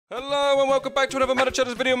Hello and welcome back to another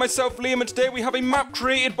MudderChudders video. Myself, Liam, and today we have a map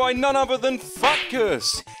created by none other than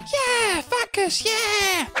Fuckus. Yeah, Fuckus,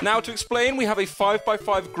 yeah! Now to explain, we have a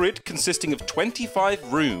 5x5 grid consisting of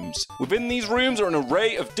 25 rooms. Within these rooms are an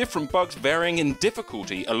array of different bugs varying in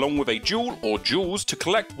difficulty, along with a jewel or jewels to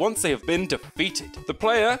collect once they have been defeated. The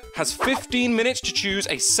player has 15 minutes to choose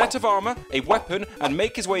a set of armor, a weapon, and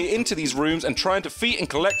make his way into these rooms and try and defeat and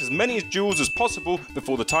collect as many jewels as possible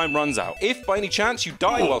before the time runs out. If by any chance you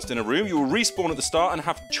die whilst in a room, you will respawn at the start and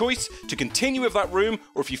have the choice to continue with that room,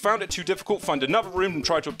 or if you found it too difficult, find another room and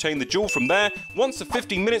try to obtain the jewel from there. Once the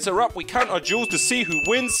 15 minutes are up, we count our jewels to see who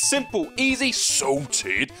wins. Simple, easy,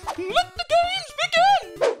 salted. Let the games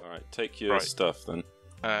begin! Alright, take your stuff then.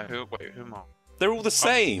 Who am I? They're all the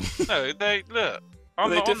same. No, look. Are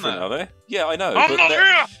they different, are they? Yeah, I know,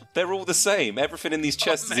 they're all the same. Everything in these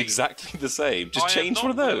chests is exactly the same. Just change one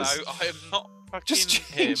of those. Willow. I am not fucking Just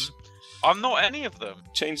change. him. I'm not any of them.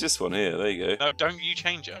 Change this one here, there you go. No, don't you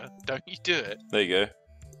change her. Don't you do it. There you go.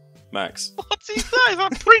 Max. What's he saying? Is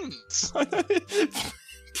that Prince?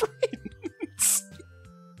 Prince?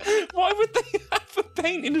 Why would they have a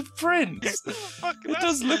painting of Prince? It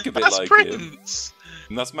does look a bit like Prince. him.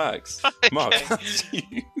 And that's Max. Okay. Mark, that's you.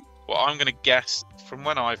 Well, I'm going to guess from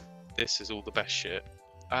when this is all the best shit.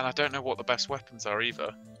 And I don't know what the best weapons are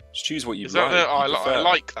either. Just choose what you Is like. that I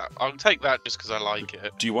like that. I'll take that just because I like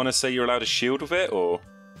it. Do you want to say you're allowed a shield with it, or?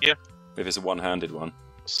 Yeah. If it's a one-handed one.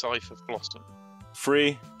 Scythe of Blossom.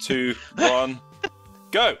 3, 2, 1,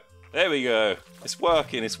 go! There we go. It's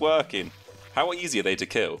working, it's working. How easy are they to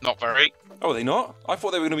kill? Not very. Oh, are they not? I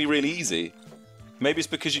thought they were going to be really easy. Maybe it's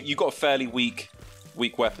because you got a fairly weak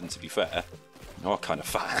weapon, to be fair. Not kind of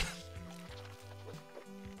fan.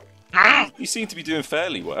 You seem to be doing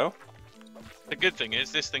fairly well. The good thing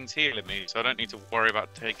is this thing's healing me, so I don't need to worry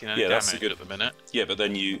about taking any damage at the minute. Yeah, but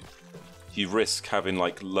then you risk having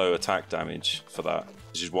like low attack damage for that,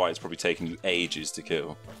 which is why it's probably taking you ages to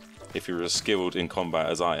kill. If you're as skilled in combat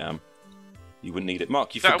as I am, you wouldn't need it.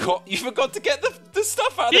 Mark, you forgot to get the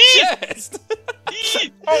stuff out of the chest.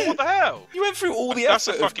 Oh, what the hell? You went through all the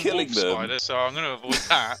effort of killing them. Spider, so I'm going to avoid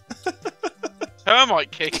that.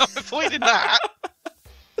 Termite king, I'm avoiding that.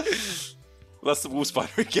 Well, that's the wolf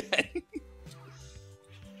spider again.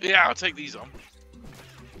 Yeah, I'll take these on.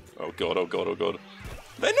 Oh god, oh god, oh god.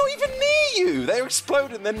 They're not even near you! They're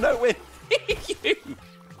exploding, they're nowhere near you!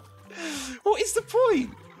 What is the point?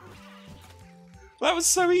 That was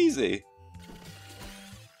so easy.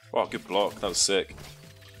 Oh, good block, that was sick.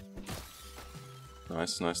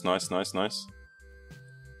 Nice, nice, nice, nice, nice.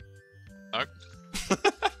 No.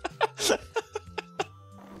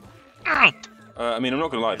 I mean, I'm not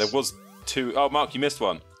gonna lie, there was two... Oh, Mark, you missed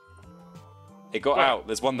one. It got out.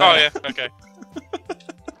 There's one there. Oh, yeah. Okay.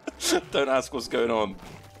 Don't ask what's going on.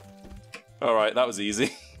 Alright, that was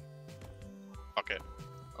easy. Okay.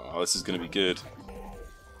 Oh, this is going to be good.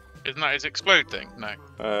 Isn't that his explode thing?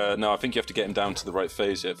 No. No, I think you have to get him down to the right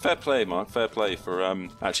phase yet. Fair play, Mark. Fair play for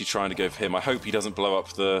actually trying to go for him. I hope he doesn't blow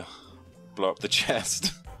up the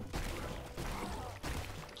chest.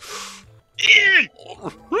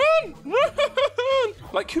 Run! Run!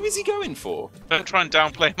 Like, who is he going for? Don't try and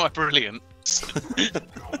downplay my brilliance.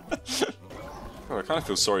 Oh, I kind of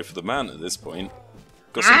feel sorry for the man at this point.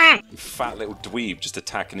 Got some fat little dweeb just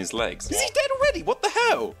attacking his legs. Is he dead already? What the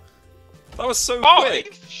hell? That was so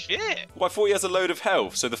quick. Shit. Well, I thought he has a load of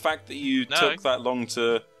health, so the fact that you took that long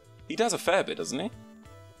to... He does a fair bit, doesn't he?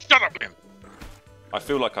 Shut up, Liam. I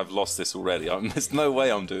feel like I've lost this already. There's no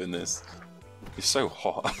way I'm doing this. He's so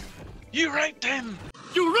hot. You raped him!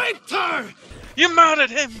 You raped her! You murdered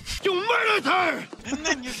him! You murdered her! And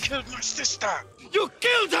then you killed my sister! You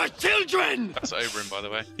killed her children! That's over him, by the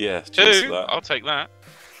way. Yeah, cheers for that. I'll take that.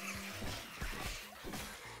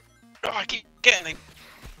 Oh, I keep getting him.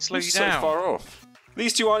 Slow you down. So far off.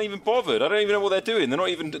 These two aren't even bothered. I don't even know what they're doing. They're not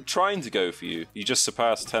even trying to go for you. You just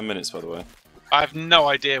surpassed 10 minutes, by the way. I have no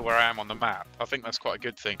idea where I am on the map. I think that's quite a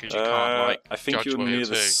good thing, because you can't, like, I think you're near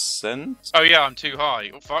the centre. Oh, yeah, I'm too high.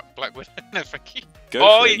 Oh, fuck, Black Widow. No, thank you.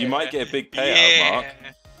 Go for it. You might get a big payout, Mark.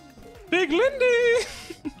 Big Lindy!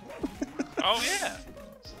 Oh, yeah.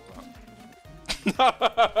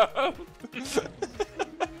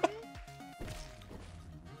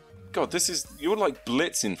 God, this is... You're, like,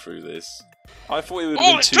 blitzing through this. I thought it would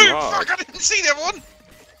have been too hard. Fuck, I didn't see that one!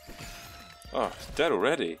 Oh, dead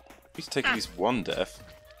already. He's taking at least one death.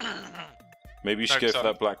 Maybe you should go for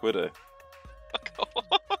that Black Widow.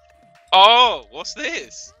 Oh, what's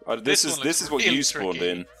this? This is what you spawned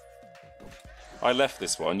in. I left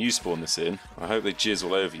this one, you spawned this in. I hope they jizz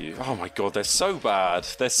all over you. Oh my god, they're so bad.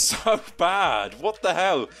 They're so bad. What the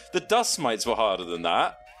hell? The dust mites were harder than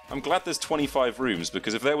that. I'm glad there's 25 rooms,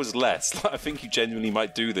 because if there was less, I think you genuinely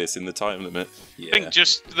might do this in the time limit. Yeah. I think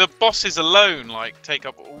just the bosses alone, like, take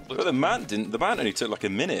up all the... But the man didn't. The man only took like a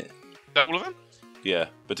minute. Is that all of them? Yeah,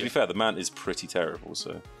 but to be fair, the man is pretty terrible,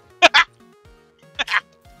 so...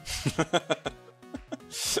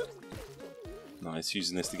 Nice,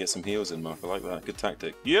 using this to get some heals in, Mark. I like that. Good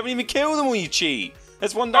tactic. You haven't even killed them when you cheat!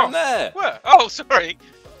 There's one down there! Where? Oh, sorry!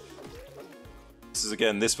 This is,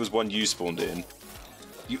 again, this was one you spawned in.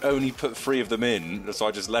 You only put 3 of them in, so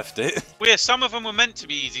I just left it. Well, yeah, some of them were meant to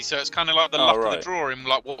be easy, so it's kind of like the luck of the draw in,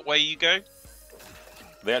 like, what way you go. Are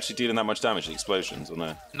they actually dealing that much damage to explosions, or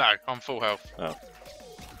no? No, I'm full health. Oh.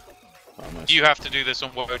 Oh, nice. You have to do this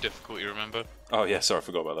on low difficulty, remember? Oh, yeah, sorry, I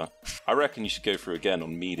forgot about that. I reckon you should go through again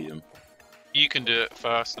on medium. You can do it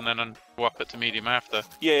first, and then go up it to medium after.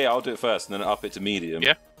 Yeah, I'll do it first, and then up it to medium.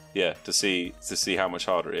 Yeah? Yeah, to see how much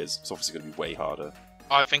harder it is. It's obviously going to be way harder.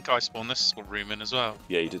 I think I spawned this room in as well.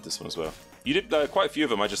 Yeah, you did this one as well. You did quite a few of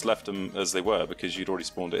them. I just left them as they were because you'd already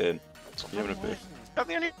spawned it in. You having a bit? That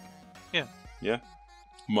the only? Yeah. Yeah.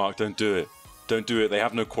 Mark, don't do it. Don't do it. They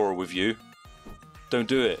have no quarrel with you. Don't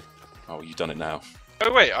do it. Oh, you've done it now.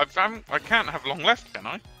 Oh wait, I can't have long left, can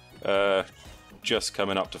I? Just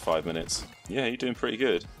coming up to 5 minutes. Yeah, you're doing pretty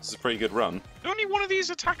good. This is a pretty good run. Only one of these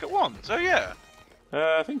attack at once. Oh yeah.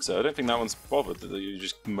 I think so. I don't think that one's bothered that you're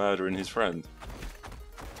just murdering his friend.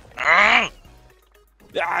 Ah!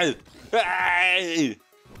 Ah! Ah!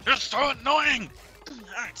 You're so annoying!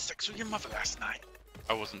 I had sex with your mother last night.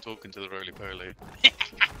 I wasn't talking to the roly-poly.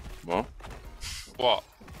 What? What?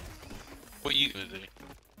 What are you gonna do?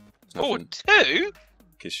 Nothing. Oh, 2?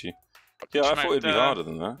 Kiss you. Yeah, I thought it'd be harder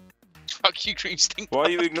than that. Fuck you, green stink. Why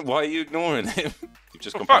are you ignoring him? You've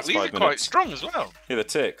just gone fuck, past these 5 are minutes. quite strong as well. Yeah, they're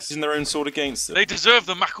ticks. Using their own sword against them. They deserve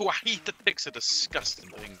the makuahi. The ticks are disgusting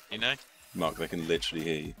thing, you know? Mark, they can literally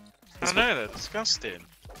hear you. I know, they're disgusting.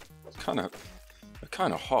 They're kind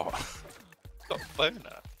of hot. Got a boner.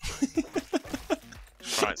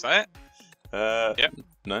 Right, is that it? Yep.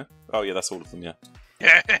 No? Oh yeah, that's all of them, yeah.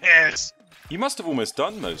 Yes! You must have almost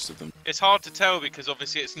done most of them. It's hard to tell because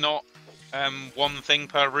obviously it's not one thing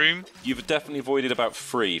per room. You've definitely avoided about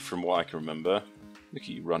 3 from what I can remember. Look at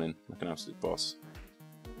you running like an absolute boss.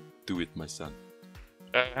 Do it, my son.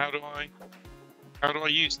 How do I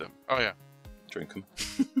use them? Oh yeah. Drink them.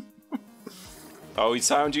 Oh, he's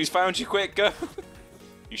found you, quick, go!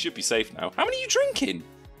 You should be safe now. How many are you drinking?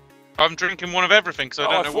 I'm drinking one of everything because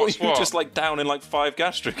I don't know what's you were what. just like down in like 5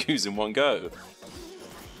 gastricus in one go.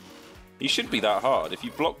 He shouldn't be that hard. If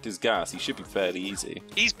you blocked his gas, he should be fairly easy.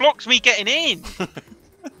 He's blocked me getting in!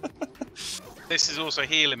 This is also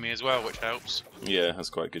healing me as well, which helps. Yeah, that's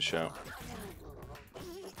quite a good shout.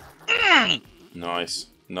 Nice,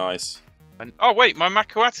 nice. And, oh wait, my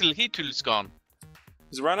Makuatil Hitul's gone.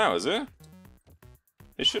 Has it ran out, is it?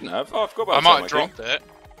 It shouldn't have. Oh, I forgot about I might have dropped it.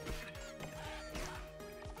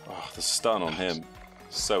 Oh, the stun on him.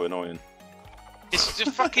 So annoying. It's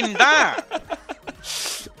just fucking that!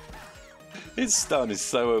 His stun is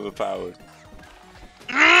so overpowered.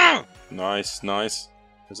 Nice, nice.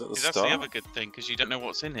 Is that the That's start? the other good thing, because you don't know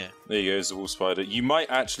what's in here. There you go, there's the wolf spider. You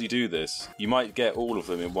might actually do this. You might get all of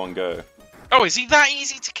them in one go. Oh, is he that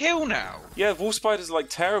easy to kill now? Yeah, wolf spiders are like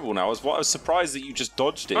terrible now. I was surprised that you just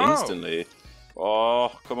dodged it instantly.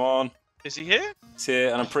 Oh, come on. Is he here? It's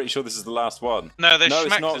here, and I'm pretty sure this is the last one. No, there's No,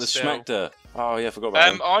 it's not. There's still. Schmecter. Oh, yeah, I forgot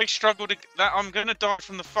about him. I struggled to... I'm gonna die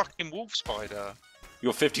from the fucking wolf spider. You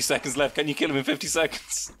got 50 seconds left. Can you kill him in 50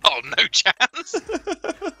 seconds? Oh, no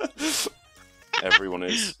chance. Everyone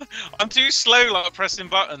is. I'm too slow, like, pressing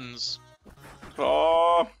buttons.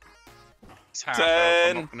 Oh, It's half 10. health,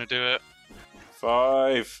 I'm not gonna do it.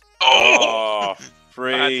 5. Oh! Oh,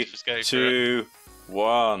 3, just go for 2,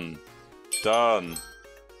 1. Done.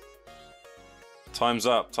 Time's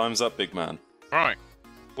up, big man. Right.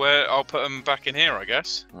 I'll put them back in here, I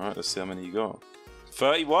guess. Alright, let's see how many you got.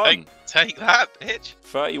 31! Take that, bitch!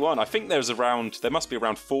 31. I think there must be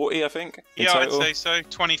around 40, I think. In Yeah, total. I'd say so.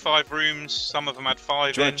 25 rooms, some of them had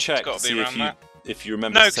 5 Do you in. want to check It's got to to be see around that. if you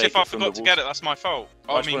remember No, to because take if I it from the forgot to get it, that's my fault.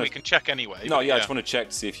 I I just mean, wanna- we can check anyway. No, but yeah, I just want to check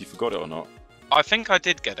to see if you forgot it or not. I think I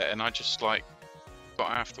did get it, and I just, like,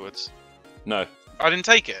 got it afterwards. No. I didn't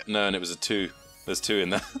take it. No, and it was a 2. There's 2 in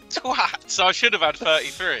there. Twat! So I should have had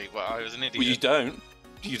 33, but I was an idiot. Well, you don't.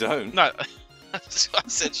 You don't. No, that's what I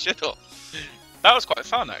said should have. That was quite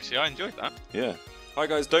fun, actually. I enjoyed that. Yeah. Hi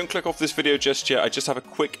guys, don't click off this video just yet. I just have a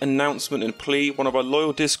quick announcement and plea. One of our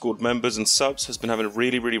loyal Discord members and subs has been having a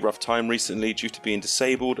really rough time recently due to being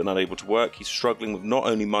disabled and unable to work. He's struggling with not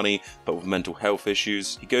only money, but with mental health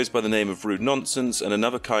issues. He goes by the name of Rude Nonsense, and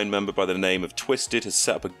another kind member by the name of Twisted has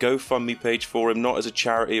set up a GoFundMe page for him, not as a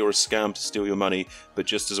charity or a scam to steal your money, but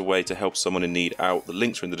just as a way to help someone in need out. The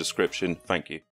links are in the description. Thank you.